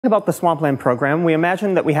About the Swampland program, we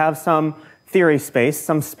imagine that we have some theory space,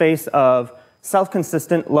 some space of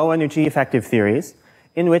self-consistent, low-energy effective theories,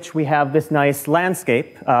 in which we have this nice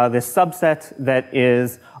landscape, this subset that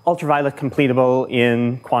is ultraviolet completable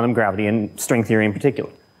in quantum gravity and string theory in particular.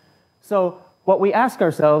 So what we ask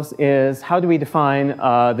ourselves is, how do we define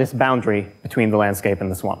this boundary between the landscape and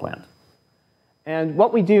the swampland? And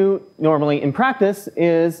what we do normally in practice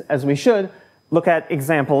is, as we should, look at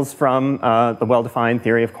examples from the well-defined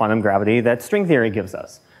theory of quantum gravity that string theory gives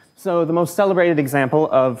us. So the most celebrated example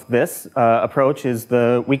of this approach is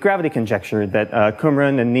the weak gravity conjecture that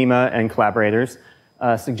Kumran and Nima and collaborators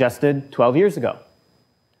suggested 12 years ago.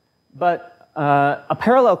 But a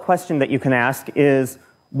parallel question that you can ask is,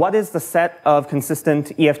 what is the set of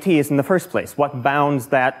consistent EFTs in the first place? What bounds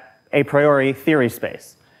that a priori theory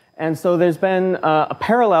space? And so there's been a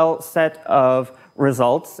parallel set of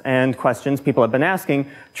results and questions people have been asking,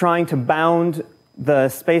 trying to bound the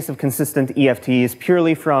space of consistent EFTs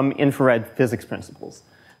purely from infrared physics principles.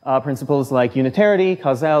 Principles like unitarity,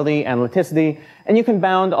 causality, analyticity, and you can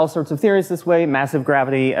bound all sorts of theories this way, massive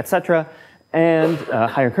gravity, etc., and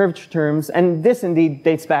higher curvature terms. And this indeed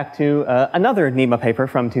dates back to another Nima paper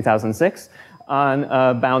from 2006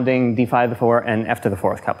 on bounding d5 to the 4 and f to the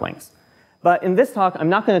 4th couplings. But in this talk, I'm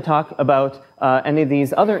not going to talk about any of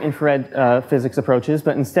these other infrared physics approaches,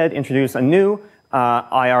 but instead introduce a new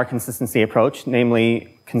IR consistency approach,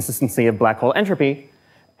 namely consistency of black hole entropy,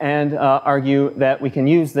 and argue that we can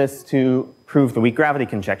use this to prove the weak gravity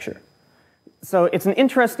conjecture. So it's an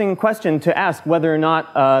interesting question to ask whether or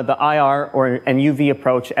not the IR and UV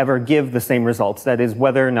approach ever give the same results. That is,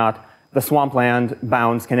 whether or not the swampland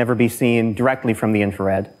bounds can ever be seen directly from the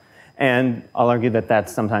infrared. And I'll argue that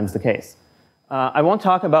that's sometimes the case. I won't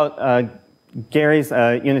talk about Gary's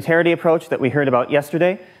unitarity approach that we heard about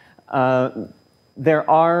yesterday. There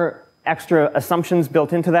are extra assumptions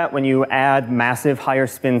built into that when you add massive higher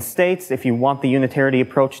spin states. If you want the unitarity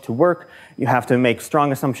approach to work, you have to make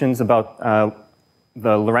strong assumptions about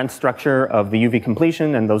the Lorentz structure of the UV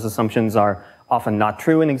completion, and those assumptions are often not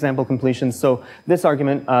true in example completions. So this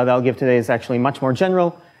argument that I'll give today is actually much more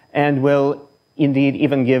general and will indeed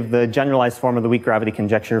even give the generalized form of the weak gravity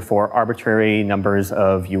conjecture for arbitrary numbers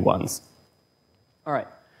of U1s. All right,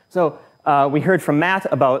 so we heard from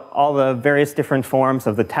Matt about all the various different forms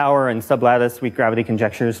of the tower and sublattice weak gravity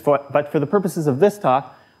conjectures, but for the purposes of this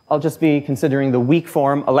talk, I'll just be considering the weak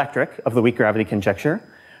form electric of the weak gravity conjecture,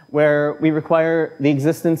 where we require the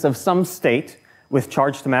existence of some state with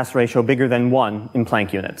charge to mass ratio bigger than 1 in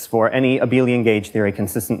Planck units for any abelian gauge theory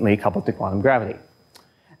consistently coupled to quantum gravity.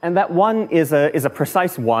 And that 1 is a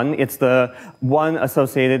precise 1. It's the 1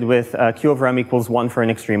 associated with Q over m equals 1 for an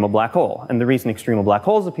extremal black hole. And the reason extremal black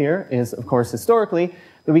holes appear is, of course, historically,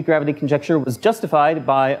 the weak gravity conjecture was justified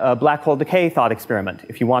by a black hole decay thought experiment.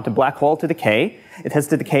 If you want a black hole to decay, it has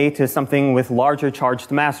to decay to something with larger charge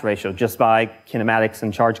to mass ratio just by kinematics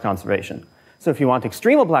and charge conservation. So if you want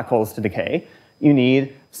extremal black holes to decay, you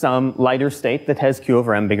need some lighter state that has Q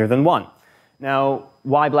over m bigger than 1. Now,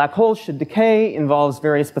 why black holes should decay involves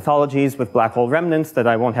various pathologies with black hole remnants that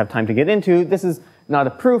I won't have time to get into. This is not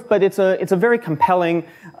a proof, but it's a very compelling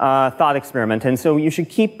thought experiment. And so you should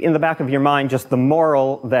keep in the back of your mind just the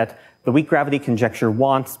moral that the weak gravity conjecture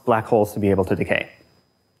wants black holes to be able to decay.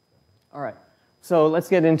 All right, so let's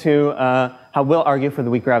get into how we'll argue for the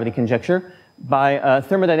weak gravity conjecture by a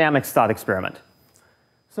thermodynamics thought experiment.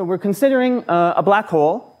 So we're considering a black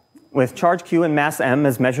hole with charge Q and mass m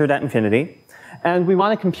as measured at infinity. And we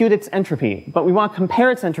want to compute its entropy, but we want to compare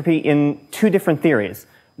its entropy in 2 different theories.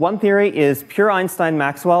 One theory is pure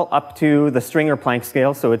Einstein-Maxwell up to the string or Planck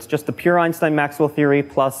scale, so it's just the pure Einstein-Maxwell theory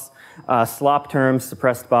plus slop terms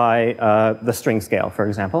suppressed by the string scale, for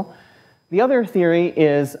example. The other theory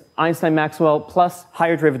is Einstein-Maxwell plus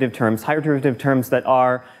higher derivative terms that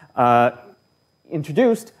are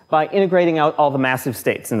introduced by integrating out all the massive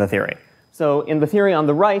states in the theory. So in the theory on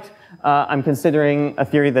the right, I'm considering a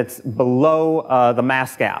theory that's below the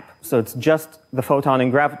mass gap. So it's just the photon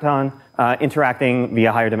and graviton interacting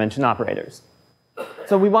via higher dimension operators.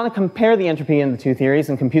 So we want to compare the entropy in the 2 theories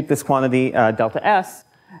and compute this quantity delta S.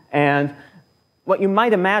 And what you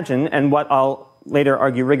might imagine, and what I'll later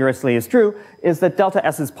argue rigorously is true, is that delta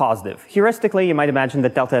S is positive. Heuristically, you might imagine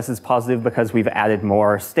that delta S is positive because we've added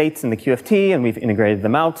more states in the QFT and we've integrated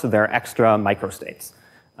them out, so there are extra microstates.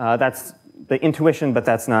 That's the intuition, but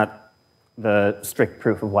that's not the strict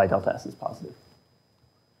proof of why delta S is positive.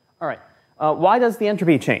 All right, why does the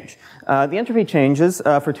entropy change? The entropy changes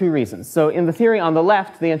for 2 reasons. So in the theory on the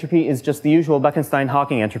left, the entropy is just the usual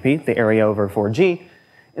Bekenstein-Hawking entropy, the area over 4G.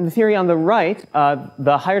 In the theory on the right,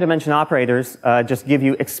 the higher dimension operators just give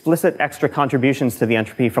you explicit extra contributions to the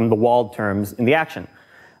entropy from the walled terms in the action.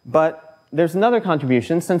 But there's another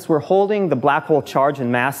contribution. Since we're holding the black hole charge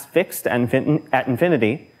and mass fixed at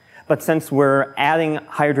infinity, but since we're adding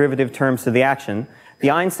higher derivative terms to the action, the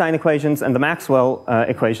Einstein equations and the Maxwell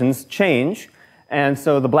equations change, and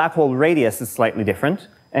so the black hole radius is slightly different,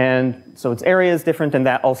 and so its area is different, and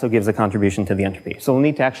that also gives a contribution to the entropy. So we'll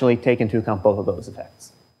need to actually take into account both of those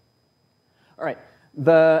effects. All right,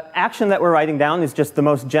 the action that we're writing down is just the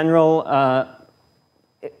most general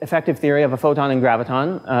effective theory of a photon and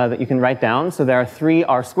graviton that you can write down. So there are 3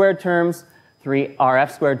 r squared terms, 3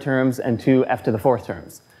 rf squared terms, and 2 f to the 4th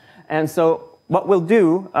terms. And so what we'll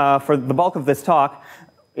do for the bulk of this talk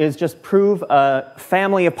is just prove a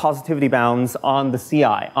family of positivity bounds on the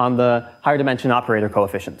CI, on the higher dimension operator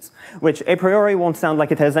coefficients, which a priori won't sound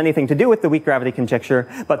like it has anything to do with the weak gravity conjecture,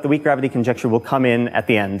 but the weak gravity conjecture will come in at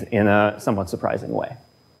the end in a somewhat surprising way.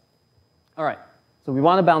 All right, so we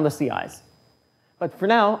want to bound the CIs. But for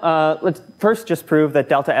now, let's first just prove that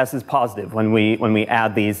delta S is positive when we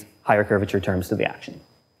add these higher curvature terms to the action.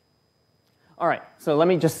 All right, so let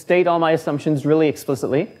me just state all my assumptions really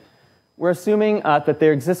explicitly. We're assuming that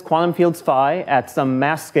there exist quantum fields phi at some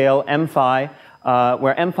mass scale m phi,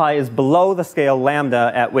 where m phi is below the scale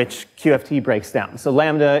lambda at which QFT breaks down. So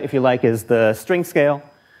lambda, if you like, is the string scale.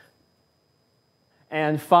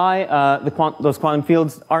 And phi, those quantum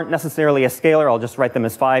fields aren't necessarily a scalar. I'll just write them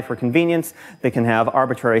as phi for convenience. They can have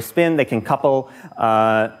arbitrary spin. They can couple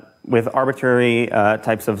with arbitrary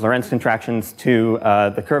types of Lorentz contractions to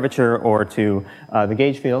the curvature or to the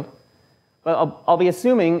gauge field. But I'll be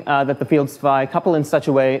assuming that the fields phi couple in such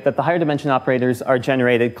a way that the higher dimension operators are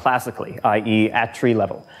generated classically, i.e. at tree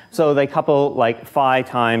level. So they couple like phi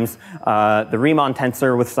times the Riemann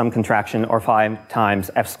tensor with some contraction, or phi times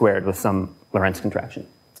f squared with some Lorentz contraction.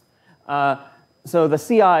 So the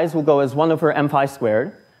CIs will go as 1 over m phi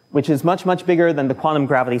squared, which is much, much bigger than the quantum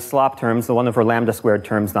gravity slop terms, the 1 over lambda squared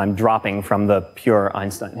terms that I'm dropping from the pure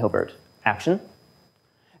Einstein-Hilbert action.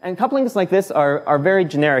 And couplings like this are very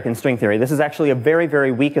generic in string theory. This is actually a very,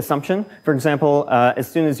 very weak assumption. For example,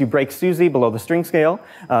 as soon as you break SUSY below the string scale,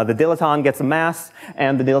 the dilaton gets a mass,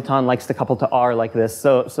 and the dilaton likes to couple to R like this.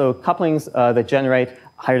 So couplings that generate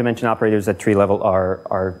higher dimension operators at tree level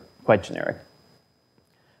are quite generic.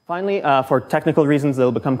 Finally, for technical reasons that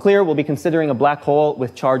will become clear, we'll be considering a black hole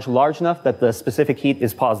with charge large enough that the specific heat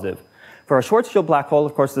is positive. For a Schwarzschild black hole,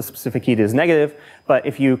 of course, the specific heat is negative, but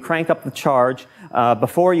if you crank up the charge,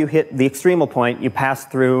 before you hit the extremal point, you pass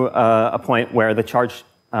through a point where the charge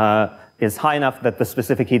is high enough that the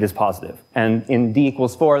specific heat is positive. And in d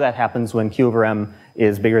equals 4, that happens when q over m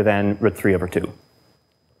is bigger than root 3 over 2.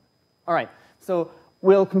 All right, so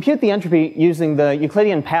we'll compute the entropy using the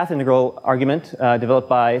Euclidean path integral argument developed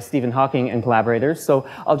by Stephen Hawking and collaborators. So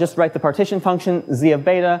I'll just write the partition function z of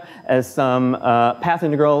beta as some path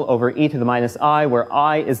integral over e to the minus I, where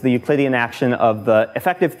I is the Euclidean action of the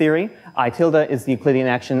effective theory, I tilde is the Euclidean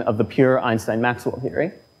action of the pure Einstein-Maxwell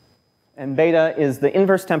theory, and beta is the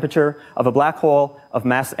inverse temperature of a black hole of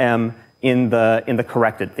mass m in the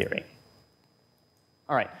corrected theory.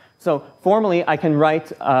 All right, so formally I can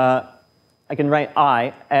write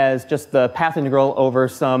I as just the path integral over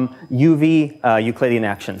some UV Euclidean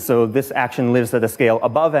action. So this action lives at a scale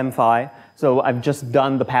above m phi. So I've just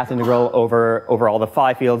done the path integral over all the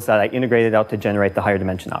phi fields that I integrated out to generate the higher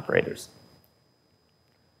dimension operators.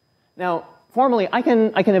 Now, formally, I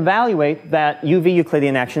can evaluate that UV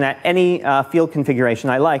Euclidean action at any field configuration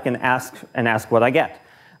I like and ask what I get.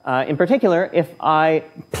 In particular, if I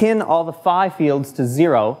pin all the phi fields to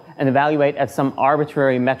 0 and evaluate at some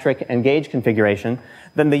arbitrary metric and gauge configuration,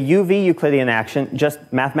 then the UV Euclidean action just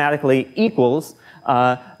mathematically equals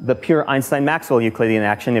the pure Einstein-Maxwell Euclidean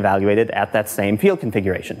action evaluated at that same field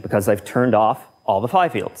configuration, because I've turned off all the phi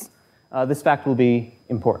fields. This fact will be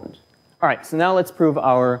important. All right, so now let's prove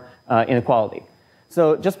our inequality.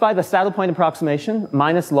 So just by the saddle point approximation,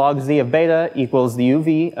 minus log z of beta equals the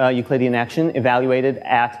UV Euclidean action evaluated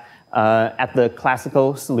at the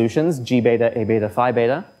classical solutions, g beta, a beta, phi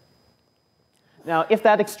beta. Now, if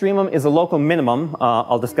that extremum is a local minimum,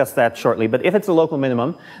 I'll discuss that shortly, but if it's a local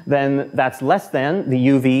minimum, then that's less than the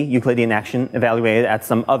UV Euclidean action evaluated at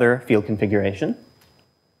some other field configuration,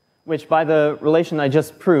 which by the relation I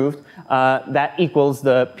just proved, that equals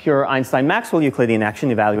the pure Einstein-Maxwell Euclidean action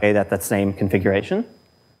evaluated at that same configuration,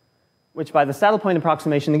 which by the saddle point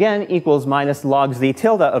approximation again equals minus log z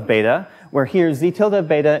tilde of beta, where here z tilde of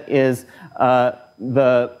beta is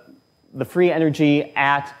the free energy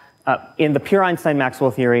at in the pure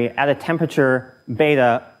Einstein-Maxwell theory at a temperature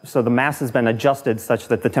beta so the mass has been adjusted such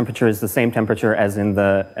that the temperature is the same temperature as in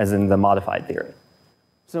the modified theory.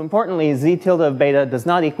 So importantly, z tilde of beta does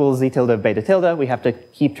not equal z tilde of beta tilde. We have to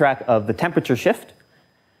keep track of the temperature shift,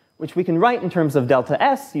 which we can write in terms of delta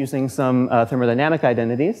S using some thermodynamic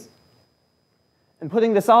identities. And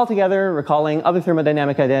putting this all together, recalling other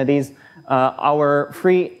thermodynamic identities, our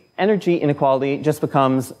free energy inequality just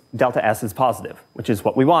becomes delta S is positive, which is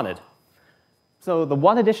what we wanted. So the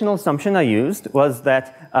one additional assumption I used was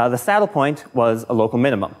that the saddle point was a local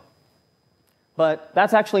minimum. But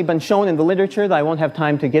that's actually been shown in the literature that I won't have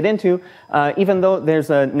time to get into. Even though there's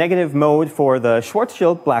a negative mode for the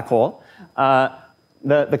Schwarzschild black hole,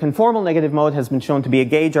 the conformal negative mode has been shown to be a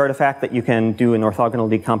gauge artifact that you can do an orthogonal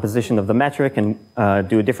decomposition of the metric and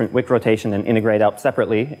do a different Wick rotation and integrate out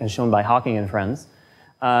separately, as shown by Hawking and friends.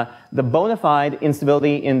 The bona fide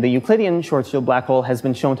instability in the Euclidean Schwarzschild black hole has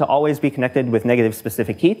been shown to always be connected with negative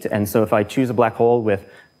specific heat. And so if I choose a black hole with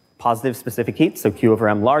positive specific heat, so Q over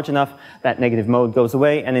M large enough, that negative mode goes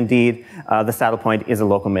away, and indeed, the saddle point is a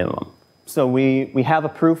local minimum. So we have a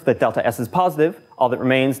proof that delta S is positive. All that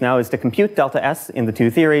remains now is to compute delta S in the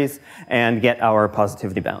two theories and get our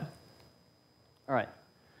positivity bound. All right.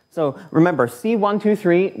 So remember, C1, 2,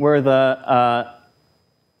 3 were the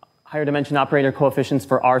higher dimension operator coefficients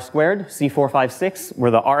for R squared. C4, 5, 6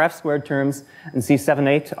 were the RF squared terms, and C7,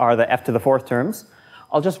 8 are the F to the fourth terms.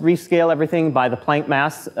 I'll just rescale everything by the Planck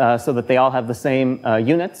mass so that they all have the same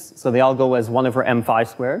units. So they all go as 1 over m phi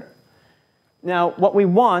squared. Now, what we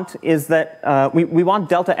want is that we want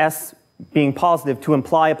delta S being positive to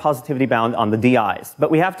imply a positivity bound on the DIs.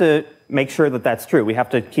 But we have to make sure that that's true. We have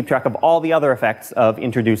to keep track of all the other effects of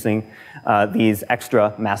introducing these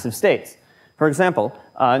extra massive states. For example,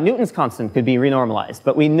 Newton's constant could be renormalized,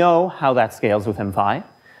 but we know how that scales with m phi.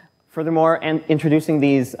 Furthermore, introducing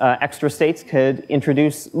these extra states could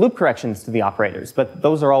introduce loop corrections to the operators, but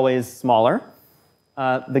those are always smaller.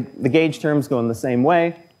 The gauge terms go in the same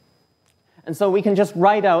way. And so we can just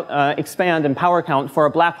write out, expand, and power count for a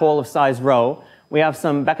black hole of size rho. We have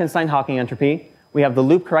some Bekenstein-Hawking entropy. We have the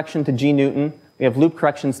loop correction to G Newton. We have loop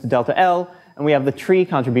corrections to delta L. And we have the tree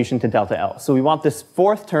contribution to delta L. So we want this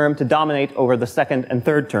fourth term to dominate over the second and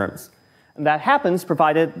third terms. And that happens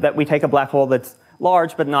provided that we take a black hole that's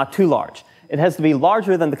large, but not too large. It has to be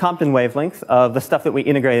larger than the Compton wavelength of the stuff that we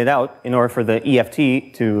integrated out in order for the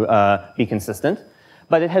EFT to be consistent.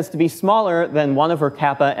 But it has to be smaller than 1 over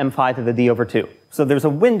kappa m phi to the d over 2. So there's a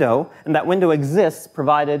window, and that window exists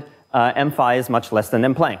provided m phi is much less than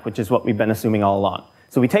m Planck, which is what we've been assuming all along.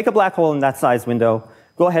 So we take a black hole in that size window,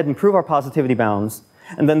 go ahead and prove our positivity bounds,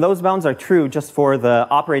 and then those bounds are true just for the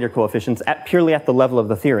operator coefficients purely at the level of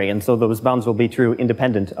the theory, and so those bounds will be true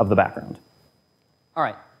independent of the background. All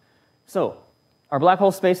right, so our black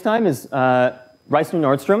hole spacetime is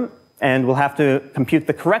Reissner-Nordström, and we'll have to compute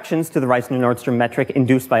the corrections to the Reissner-Nordström metric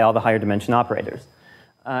induced by all the higher dimension operators.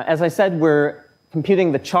 As I said, we're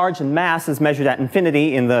computing the charge and mass as measured at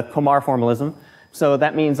infinity in the Komar formalism, so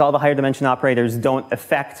that means all the higher dimension operators don't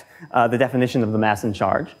affect the definition of the mass and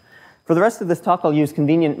charge. For the rest of this talk, I'll use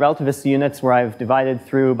convenient relativist units where I've divided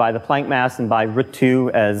through by the Planck mass and by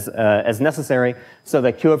 √2 as necessary, so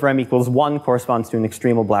that Q over m equals 1 corresponds to an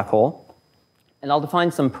extremal black hole. And I'll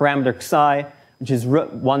define some parameter psi, which is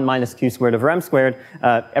 √1 minus q squared over m squared.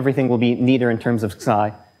 Everything will be neater in terms of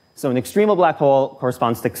psi. So an extremal black hole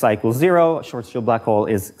corresponds to psi equals 0. A Schwarzschild black hole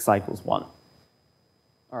is psi equals 1.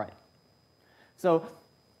 All right. So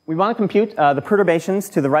we want to compute the perturbations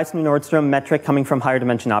to the Reissner-Nordström metric coming from higher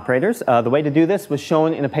dimension operators. The way to do this was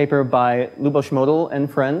shown in a paper by Lubos-Model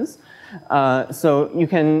and friends. So you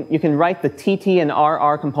can write the TT and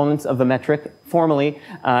RR components of the metric formally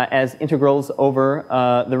as integrals over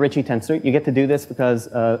the Ricci tensor. You get to do this because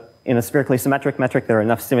in a spherically symmetric metric, there are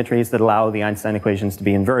enough symmetries that allow the Einstein equations to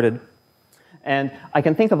be inverted. And I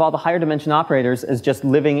can think of all the higher dimension operators as just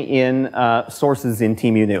living in sources in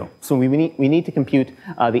T mu nu. So we need to compute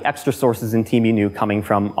the extra sources in T mu nu coming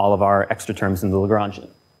from all of our extra terms in the Lagrangian.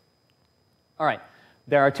 All right,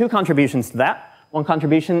 there are two contributions to that. One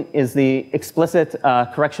contribution is the explicit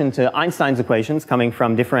correction to Einstein's equations coming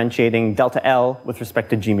from differentiating delta L with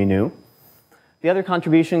respect to G mu nu. The other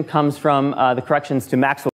contribution comes from the corrections to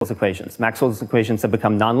Maxwell's equations. Maxwell's equations have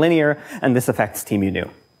become nonlinear, and this affects T mu nu.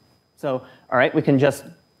 So, all right, we can just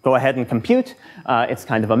go ahead and compute. It's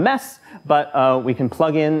kind of a mess, but we can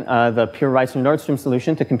plug in the pure Reissner-Nordström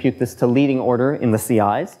solution to compute this to leading order in the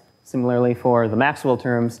CIs. Similarly for the Maxwell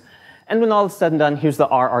terms. And when all is said and done, here's the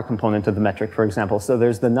RR component of the metric, for example. So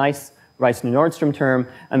there's the nice Reissner-Nordström term,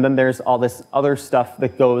 and then there's all this other stuff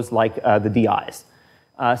that goes like the DIs.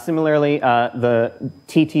 Similarly, the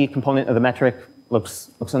TT component of the metric looks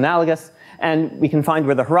analogous. And we can find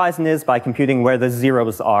where the horizon is by computing where the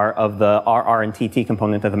zeros are of the RR and TT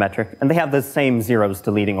component of the metric. And they have the same zeros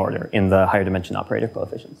to leading order in the higher dimension operator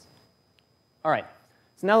coefficients. All right,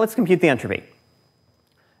 so now let's compute the entropy.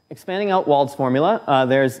 Expanding out Wald's formula,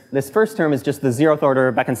 this first term is just the 0th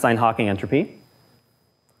order Bekenstein-Hawking entropy.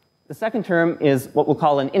 The second term is what we'll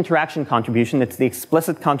call an interaction contribution. It's the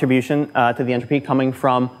explicit contribution to the entropy coming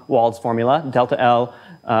from Wald's formula, delta L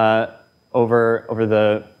over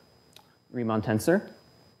the Riemann tensor.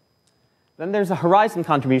 Then there's a horizon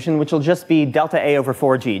contribution, which will just be delta A over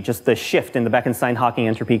 4G, just the shift in the Bekenstein-Hawking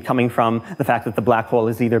entropy coming from the fact that the black hole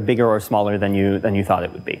is either bigger or smaller than you thought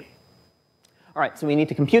it would be. All right, so we need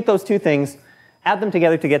to compute those two things, add them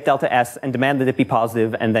together to get delta S, and demand that it be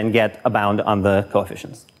positive, and then get a bound on the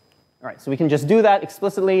coefficients. All right, so we can just do that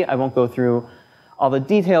explicitly. I won't go through all the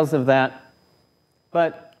details of that.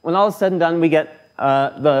 But when all is said and done, we get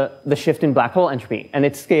the shift in black hole entropy. And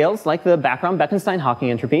it scales like the background Bekenstein-Hawking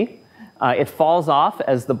entropy. It falls off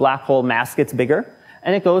as the black hole mass gets bigger.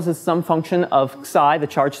 And it goes as some function of psi, the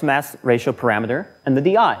charge-to-mass ratio parameter, and the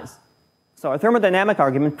di's. So our thermodynamic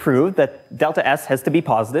argument proved that delta S has to be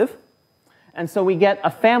positive. And so we get a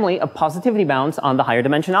family of positivity bounds on the higher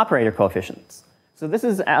dimension operator coefficients. So this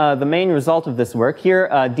is the main result of this work. Here,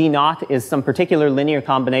 d naught is some particular linear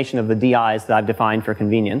combination of the di's that I've defined for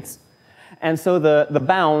convenience. And so the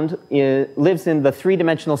bound lives in the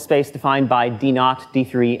three-dimensional space defined by d naught,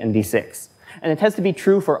 d3, and d6. And it has to be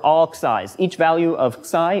true for all xi's. Each value of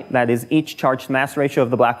psi, that is each charge-to-mass ratio of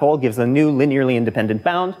the black hole, gives a new linearly independent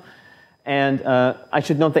bound. And I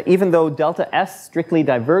should note that even though delta S strictly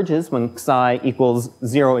diverges when psi equals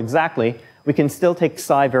 0 exactly, we can still take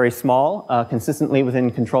psi very small, consistently within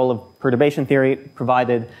control of perturbation theory,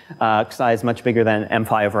 provided psi is much bigger than m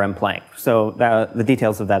phi over m Planck. So the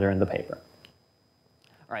details of that are in the paper.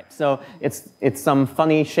 All right, so it's some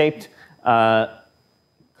funny shaped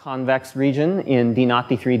convex region in d naught,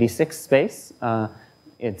 d3, d6 space.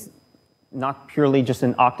 It's not purely just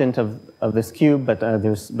an octant of this cube, but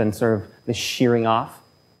there's been sort of this shearing off.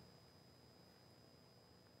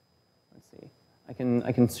 Let's see. I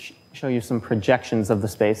can show you some projections of the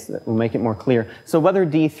space that will make it more clear. So whether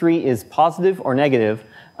d3 is positive or negative,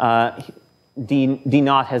 d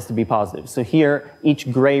naught has to be positive. So here, each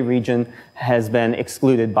gray region has been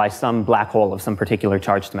excluded by some black hole of some particular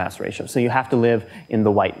charge-to-mass ratio. So you have to live in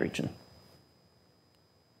the white region.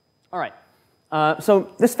 All right.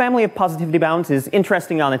 So this family of positivity bounds is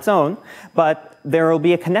interesting on its own, but there will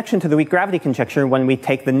be a connection to the weak gravity conjecture when we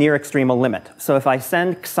take the near extremal limit. So if I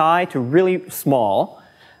send psi to really small,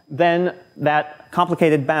 then that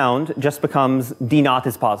complicated bound just becomes d naught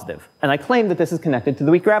is positive. And I claim that this is connected to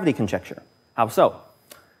the weak gravity conjecture. How so?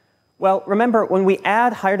 Well, remember, when we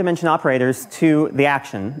add higher dimension operators to the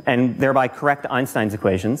action, and thereby correct Einstein's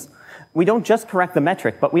equations, we don't just correct the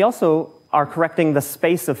metric, but we also are correcting the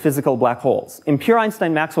space of physical black holes. In pure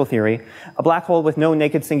Einstein-Maxwell theory, a black hole with no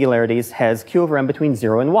naked singularities has q over m between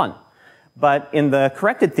 0 and 1. But in the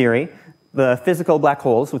corrected theory, the physical black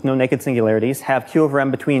holes with no naked singularities have q over m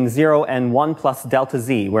between 0 and 1 plus delta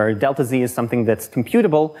z, where delta z is something that's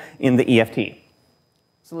computable in the EFT.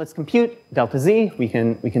 So let's compute delta z. We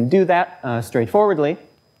can do that straightforwardly.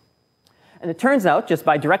 And it turns out, just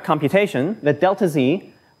by direct computation, that delta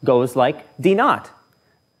z goes like d naught.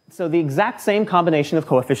 So the exact same combination of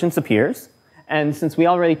coefficients appears. And since we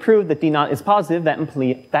already proved that d naught is positive, that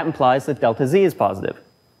implies that delta z is positive.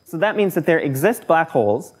 So that means that there exist black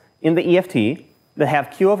holes in the EFT that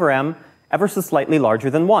have q over m ever so slightly larger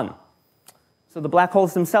than 1. So the black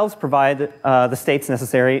holes themselves provide the states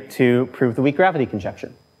necessary to prove the weak gravity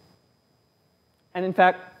conjecture. And in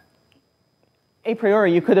fact, a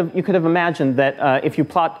priori, you could have imagined that if you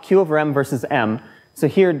plot q over m versus m, so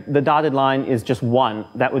here the dotted line is just 1.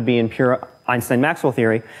 That would be in pure Einstein-Maxwell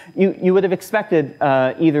theory. You would have expected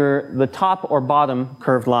either the top or bottom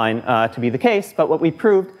curved line to be the case, but what we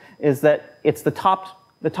proved is that it's the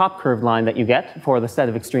top curved line that you get for the set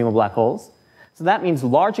of extremal black holes. So that means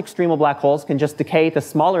large extremal black holes can just decay to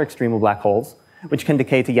smaller extremal black holes, which can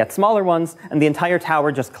decay to yet smaller ones, and the entire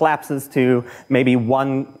tower just collapses to maybe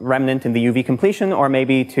one remnant in the UV completion, or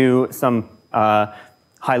maybe to some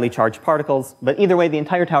highly charged particles. But either way, the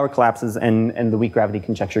entire tower collapses, and the weak gravity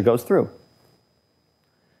conjecture goes through.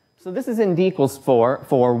 So this is in d equals 4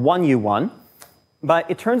 for 1 U1. But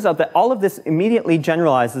it turns out that all of this immediately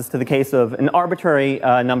generalizes to the case of an arbitrary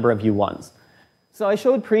number of U1s. So I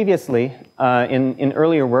showed previously in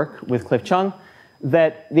earlier work with Cliff Chung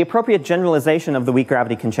that the appropriate generalization of the weak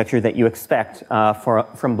gravity conjecture that you expect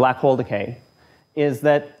from black hole decay is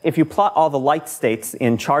that if you plot all the light states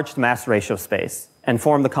in charged mass ratio space, and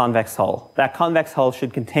form the convex hull. That convex hull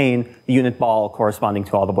should contain the unit ball corresponding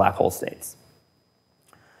to all the black hole states.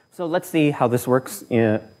 So let's see how this works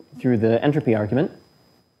through the entropy argument.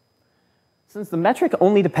 Since the metric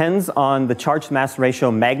only depends on the charge-to-mass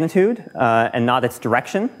ratio magnitude and not its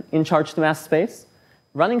direction in charge-to-mass space,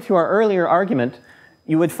 running through our earlier argument,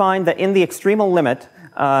 you would find that in the extremal limit,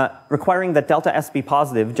 requiring that delta S be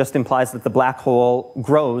positive just implies that the black hole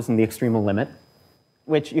grows in the extremal limit,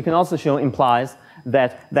 which you can also show implies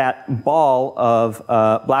that that ball of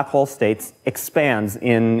black hole states expands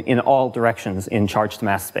in all directions in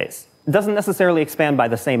charge-to-mass space. It doesn't necessarily expand by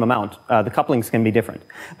the same amount. The couplings can be different.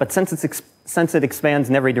 But since it expands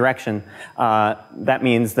in every direction, that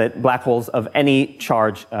means that black holes of any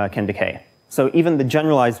charge can decay. So even the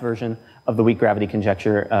generalized version of the weak gravity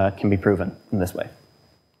conjecture can be proven in this way.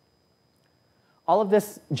 All of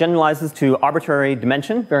this generalizes to arbitrary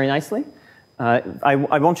dimension very nicely. I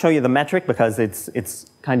won't show you the metric because it's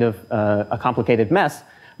kind of a complicated mess,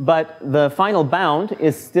 but the final bound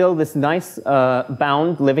is still this nice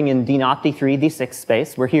bound living in d0, d3, d6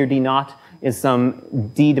 space, where here d0 is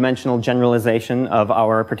some d-dimensional generalization of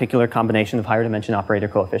our particular combination of higher dimension operator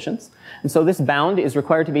coefficients. And so this bound is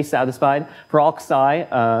required to be satisfied for all xi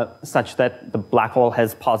such that the black hole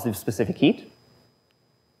has positive specific heat.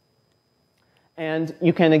 And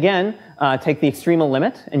you can, again, take the extremal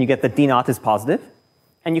limit, and you get that d0 is positive.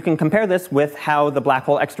 And you can compare this with how the black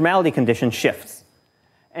hole extremality condition shifts.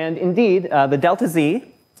 And indeed, the delta z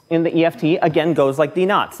in the EFT, again, goes like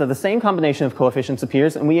d0. So the same combination of coefficients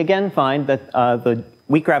appears, and we again find that the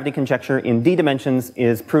weak gravity conjecture in d dimensions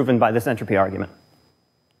is proven by this entropy argument.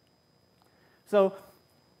 So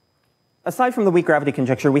aside from the weak gravity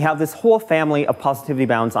conjecture, we have this whole family of positivity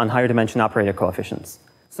bounds on higher dimension operator coefficients.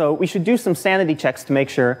 So we should do some sanity checks to make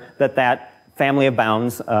sure that that family of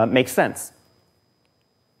bounds makes sense.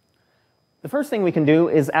 The first thing we can do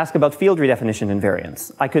is ask about field redefinition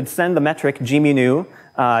invariance. I could send the metric g mu nu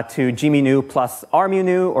to g mu nu plus r mu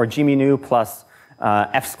nu, or g mu nu plus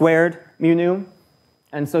f squared mu nu.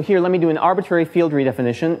 And so here, let me do an arbitrary field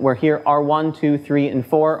redefinition, where here r1, 2, 3, and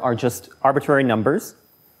 4 are just arbitrary numbers.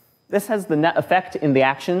 This has the net effect in the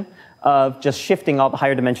action of just shifting all the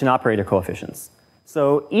higher dimension operator coefficients.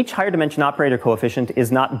 So each higher dimension operator coefficient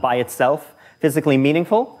is not by itself physically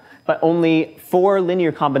meaningful, but only 4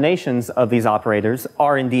 linear combinations of these operators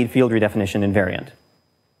are indeed field redefinition invariant.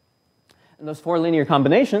 And those 4 linear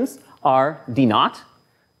combinations are d0,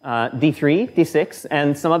 d3, d6,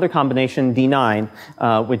 and some other combination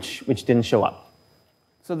d9, which didn't show up.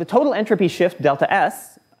 So the total entropy shift delta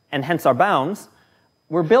S, and hence our bounds,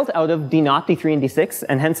 were built out of d0, d3, and d6,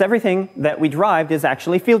 and hence everything that we derived is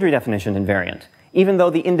actually field redefinition invariant. Even though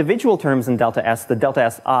the individual terms in delta S, the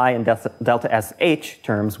delta Si and delta Sh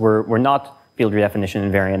terms were not field redefinition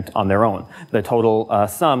invariant on their own. The total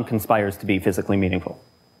sum conspires to be physically meaningful.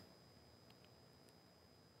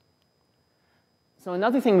 So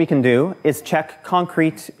another thing we can do is check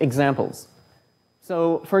concrete examples.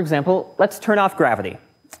 So for example, let's turn off gravity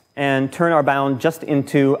and turn our bound just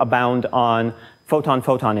into a bound on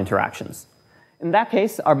photon-photon interactions. In that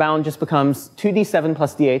case, our bound just becomes 2d7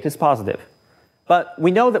 plus d8 is positive. But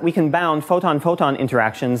we know that we can bound photon-photon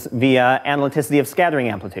interactions via analyticity of scattering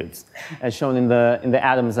amplitudes, as shown in the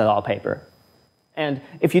Adams et al. Paper. And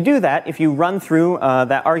if you do that, if you run through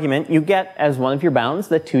that argument, you get as one of your bounds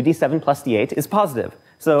that 2d7 plus d8 is positive.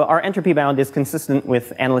 So our entropy bound is consistent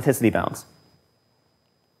with analyticity bounds.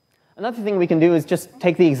 Another thing we can do is just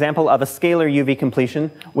take the example of a scalar UV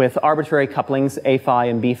completion with arbitrary couplings A phi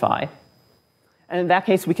and B phi. And in that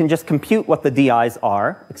case, we can just compute what the DIs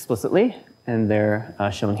are explicitly, and they're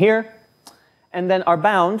shown here. And then our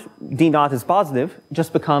bound, d0 is positive,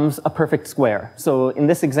 just becomes a perfect square. So in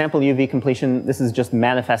this example UV completion, this is just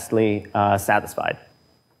manifestly satisfied.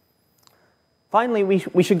 Finally,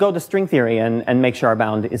 we should go to string theory and make sure our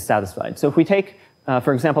bound is satisfied. So if we take,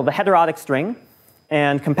 for example, the heterotic string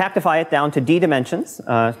and compactify it down to d dimensions,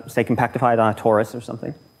 say compactify it on a torus or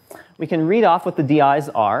something, we can read off what the DIs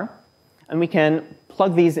are, and we can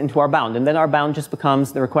plug these into our bound. And then our bound just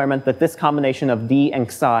becomes the requirement that this combination of d and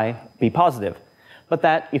xi be positive. But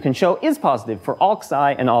that you can show is positive for all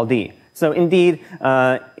xi and all d. So indeed,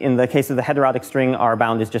 in the case of the heterotic string, our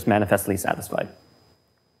bound is just manifestly satisfied.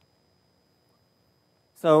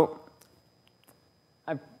 So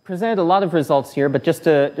I've presented a lot of results here, but just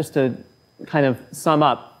to kind of sum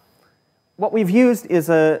up, what we've used is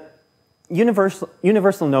a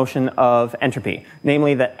universal notion of entropy,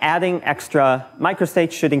 namely that adding extra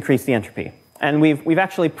microstates should increase the entropy. And we've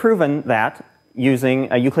actually proven that using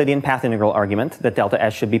a Euclidean path integral argument that delta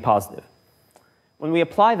S should be positive. When we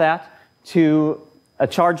apply that to a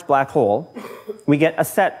charged black hole, we get a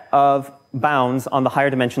set of bounds on the higher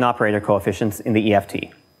dimension operator coefficients in the EFT.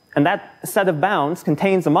 And that set of bounds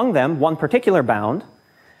contains among them one particular bound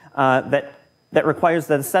that requires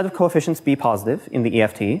that a set of coefficients be positive in the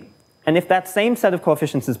EFT. And if that same set of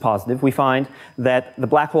coefficients is positive, we find that the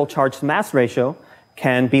black hole charge to mass ratio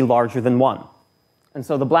can be larger than 1. And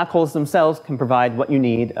so the black holes themselves can provide what you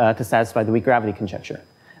need to satisfy the weak gravity conjecture.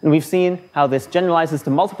 And we've seen how this generalizes to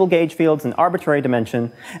multiple gauge fields in arbitrary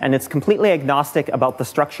dimension, and it's completely agnostic about the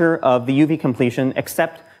structure of the UV completion,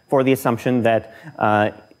 except for the assumption that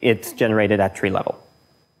it's generated at tree level.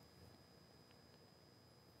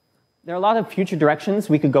 There are a lot of future directions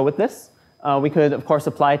we could go with this. We could, of course,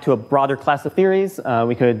 apply it to a broader class of theories.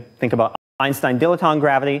 We could think about Einstein-dilaton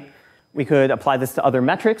gravity. We could apply this to other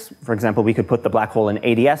metrics. For example, we could put the black hole in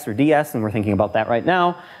ADS or DS, and we're thinking about that right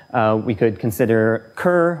now. We could consider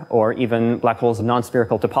Kerr or even black holes of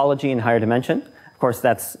non-spherical topology in higher dimension. Of course,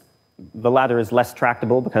 the latter is less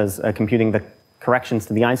tractable because computing the corrections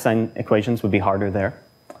to the Einstein equations would be harder there.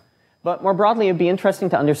 But more broadly, it would be interesting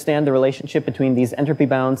to understand the relationship between these entropy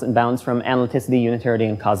bounds and bounds from analyticity, unitarity,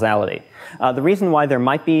 and causality. The reason why there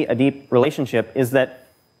might be a deep relationship is that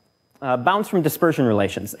bounds from dispersion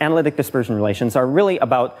relations, analytic dispersion relations, are really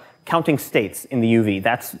about counting states in the UV.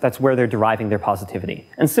 That's where they're deriving their positivity.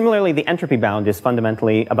 And similarly, the entropy bound is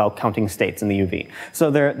fundamentally about counting states in the UV. So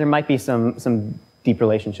there might be some deep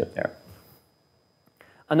relationship there.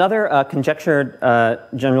 Another conjectured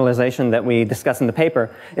generalization that we discuss in the paper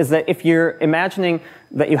is that if you're imagining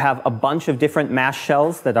that you have a bunch of different mass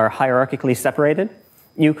shells that are hierarchically separated,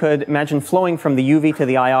 you could imagine flowing from the UV to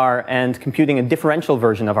the IR and computing a differential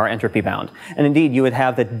version of our entropy bound. And indeed, you would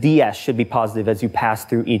have that DS should be positive as you pass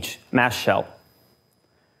through each mass shell.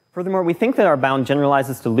 Furthermore, we think that our bound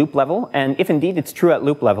generalizes to loop level, and if indeed it's true at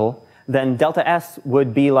loop level, then delta S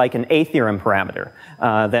would be like an A-theorem parameter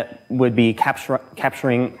that would be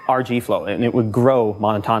capturing RG flow, and it would grow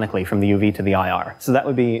monotonically from the UV to the IR. So that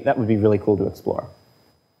would be really cool to explore.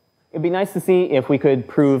 It'd be nice to see if we could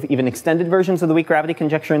prove even extended versions of the weak gravity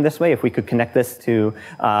conjecture in this way, if we could connect this to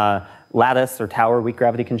lattice or tower weak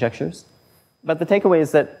gravity conjectures. But the takeaway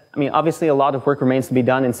is that, I mean, obviously a lot of work remains to be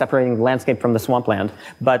done in separating the landscape from the swampland,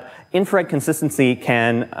 but infrared consistency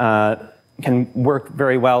can work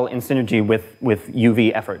very well in synergy with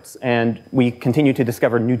UV efforts. And we continue to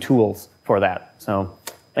discover new tools for that. So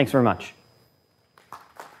thanks very much.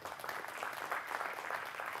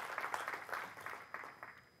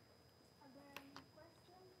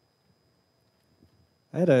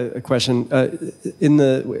 I had a question. In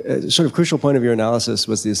the sort of crucial point of your analysis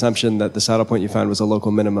was the assumption that the saddle point you found was a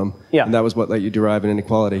local minimum, and that was what let you derive an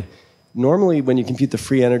inequality. Normally, when you compute the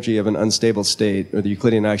free energy of an unstable state, or the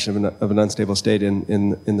Euclidean action of an unstable state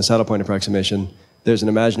in the saddle point approximation, there's an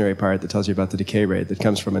imaginary part that tells you about the decay rate that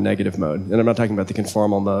comes from a negative mode. And I'm not talking about the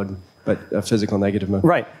conformal mode, but a physical negative mode.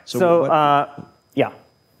 Right. Yeah.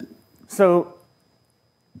 So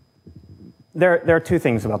there are two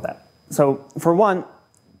things about that. So for one,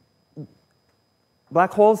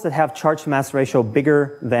 black holes that have charge to mass ratio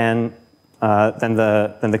bigger than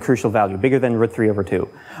the crucial value, bigger than √3/2,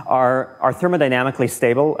 are thermodynamically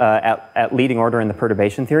stable at leading order in the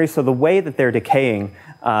perturbation theory. So the way that they're decaying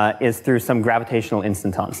is through some gravitational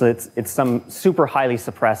instanton. So it's some super highly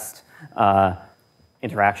suppressed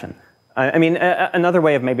interaction. I mean, another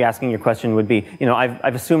way of maybe asking your question would be,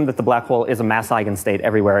 I've assumed that the black hole is a mass eigenstate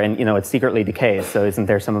everywhere, and it secretly decays. So isn't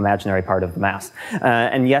there some imaginary part of the mass?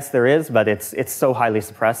 And yes, there is, but it's so highly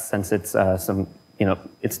suppressed since it's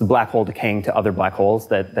it's the black hole decaying to other black holes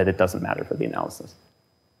that it doesn't matter for the analysis.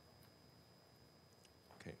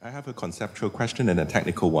 Okay, I have a conceptual question and a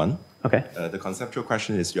technical one. Okay. The conceptual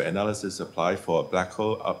question is your analysis apply for a black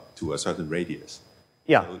hole up to a certain radius.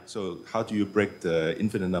 Yeah. So how do you break the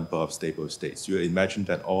infinite number of stable states? You imagine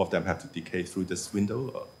that all of them have to decay through this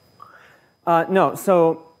window? Or? No.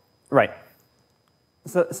 So, right.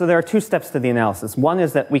 So there are two steps to the analysis. One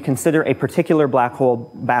is that we consider a particular black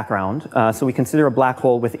hole background. So we consider a black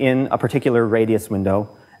hole within a particular radius window,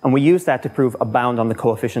 and we use that to prove a bound on the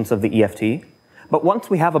coefficients of the EFT. But once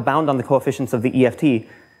we have a bound on the coefficients of the EFT,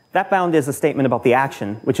 that bound is a statement about the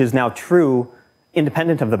action, which is now true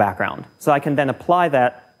independent of the background. So I can then apply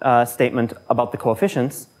that statement about the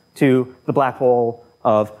coefficients to the black hole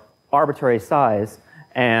of arbitrary size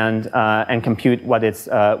and compute what its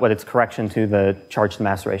correction to the charge to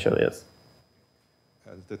mass ratio is.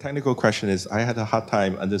 The technical question is, I had a hard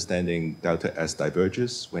time understanding delta S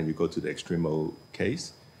diverges when you go to the extremal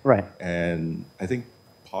case. Right. And I think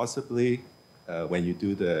possibly when you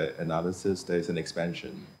do the analysis, there's an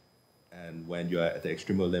expansion. And when you're at the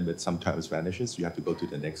extremal limit, sometimes vanishes. You have to go to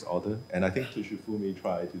the next order. And I think Toshifumi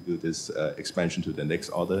tried to do this expansion to the next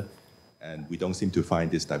order, and we don't seem to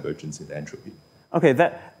find this divergence in entropy. Okay,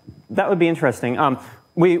 that would be interesting.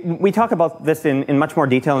 We talk about this in much more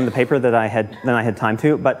detail in the paper than I had time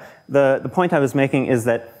to, but the point I was making is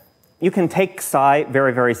that you can take psi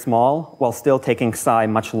very, very small while still taking psi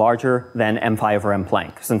much larger than m phi over m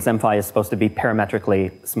Planck, since m phi is supposed to be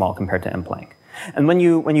parametrically small compared to m Planck. And when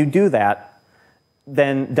you do that,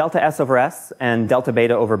 then delta S over S and delta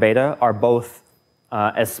beta over beta are both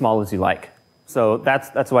as small as you like. So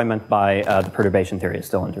that's what I meant by the perturbation theory is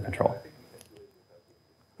still under control.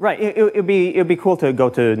 Right, it'd be cool to go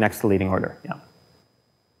to next to leading order, yeah.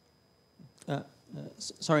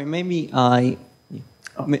 Sorry, maybe I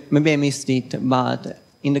missed it, but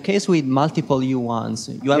in the case with multiple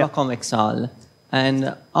U1s, you have a convex hull. And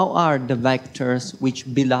how are the vectors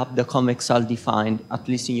which build up the convex hull defined, at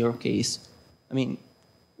least in your case? I mean,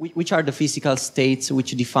 which are the physical states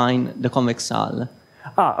which define the convex hull?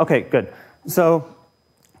 Okay, good. So,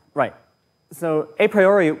 right. So, a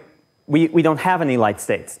priori, we don't have any light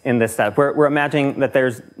states in this setup. We're imagining that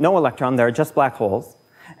there's no electron, there are just black holes.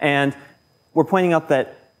 And we're pointing out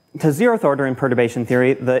that to zeroth order in perturbation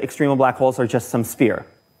theory, the extremal black holes are just some sphere.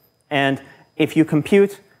 And if you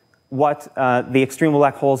compute what the extremal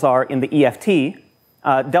black holes are in the EFT,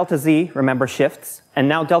 delta Z, remember, shifts, and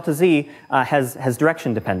now delta Z has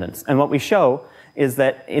direction dependence. And what we show is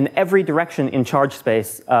that in every direction in charge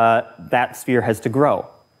space, that sphere has to grow.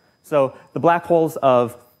 So the black holes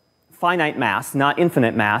of finite mass, not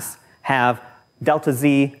infinite mass, have delta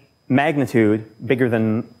Z magnitude bigger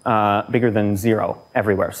than 0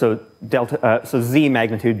 everywhere. So so Z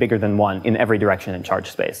magnitude bigger than 1 in every direction in charge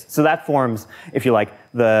space. So that forms, if you like,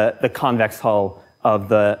 the convex hull of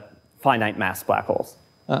the finite mass black holes.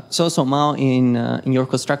 So somehow in your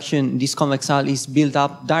construction, this convex hull is built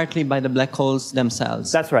up directly by the black holes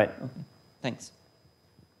themselves. That's right. Okay. Thanks.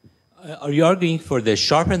 Are you arguing for the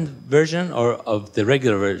sharpened version or of the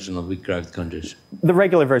regular version of weak gravity conjecture? The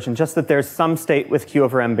regular version, just that there's some state with Q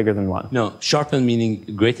over M bigger than 1. No, sharpened meaning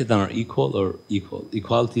greater than or equal, or equal?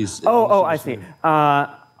 Equality is... Oh, I see.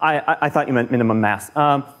 I thought you meant minimum mass.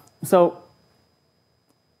 So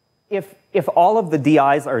if all of the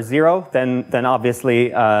DIs are 0, then obviously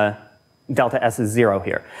delta S is 0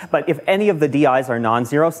 here. But if any of the DIs are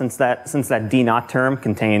non-zero, since that D naught term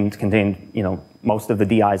contained most of the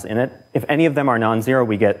DIs in it, if any of them are non-zero,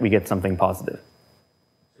 we get something positive.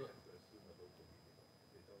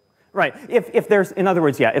 Right. If there's, in other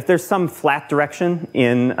words, yeah, if there's some flat direction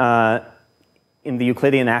in the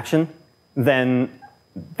Euclidean action, then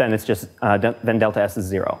it's just then delta S is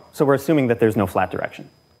 0. So we're assuming that there's no flat direction.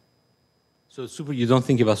 So you don't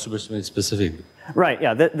think about supersymmetry specifically? Right.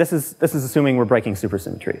 Yeah. This is assuming we're breaking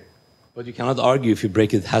supersymmetry. But you cannot argue if you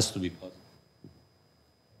break it, it has to be positive.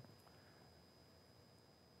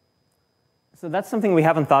 So that's something we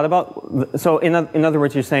haven't thought about. So in other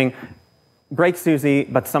words, you're saying break SUSY,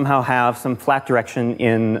 but somehow have some flat direction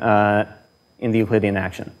in the Euclidean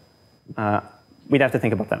action. We'd have to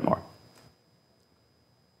think about that more.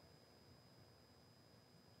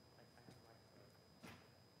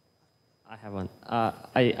 I have one.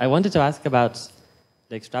 I wanted to ask about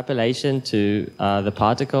the extrapolation to the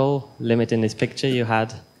particle limit in this picture you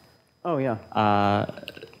had. Oh, yeah.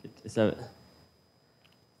 So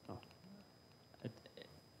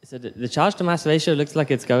the charge to mass ratio looks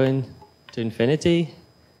like it's going to infinity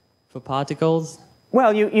for particles.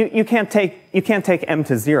 Well, you can't take M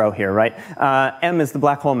to 0 here, right? M is the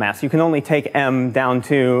black hole mass. You can only take M down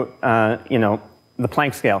to the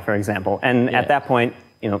Planck scale, for example, and at that point,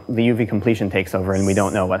 the UV completion takes over, and we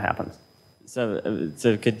don't know what happens. So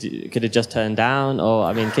could it just turn down, or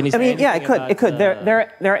I mean, can you say anything yeah, it could. about, It could.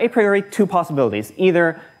 There are a priori two possibilities.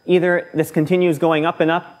 Either this continues going up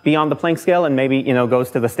and up beyond the Planck scale, and maybe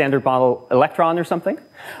goes to the standard model electron or something,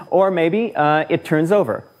 or maybe it turns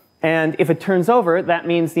over. And if it turns over, that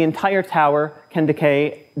means the entire tower can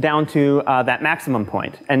decay down to that maximum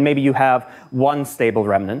point, and maybe you have one stable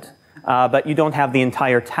remnant. But you don't have the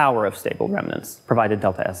entire tower of stable remnants, provided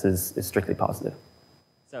delta S is strictly positive.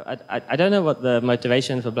 So I don't know what the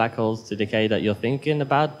motivation for black holes to decay that you're thinking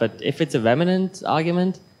about, but if it's a remnant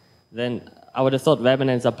argument, then I would have thought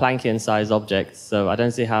remnants are Planckian-sized objects, so I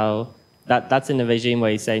don't see how that's in the regime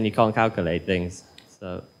where you're saying you can't calculate things.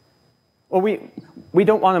 So, well, we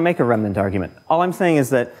don't want to make a remnant argument. All I'm saying is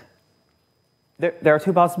that there are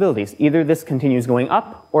two possibilities. Either this continues going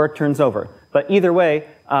up, or it turns over. But either way,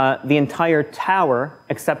 the entire tower,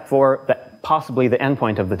 except for possibly the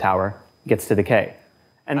endpoint of the tower, gets to decay.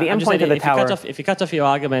 And the endpoint of the tower... If you cut off your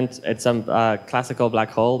argument at some classical black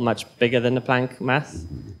hole much bigger than the Planck mass,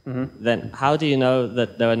 then how do you know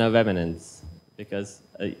that there are no remnants? Because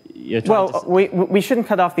you're trying to... we shouldn't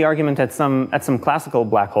cut off the argument at some classical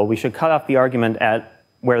black hole. We should cut off the argument at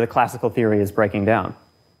where the classical theory is breaking down.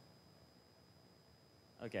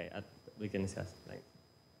 Okay, we can discuss. Thanks.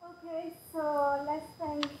 Okay, so let's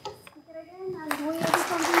thank speaker again, and we will be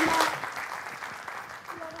talking about...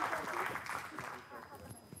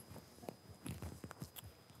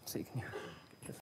 So you can hear.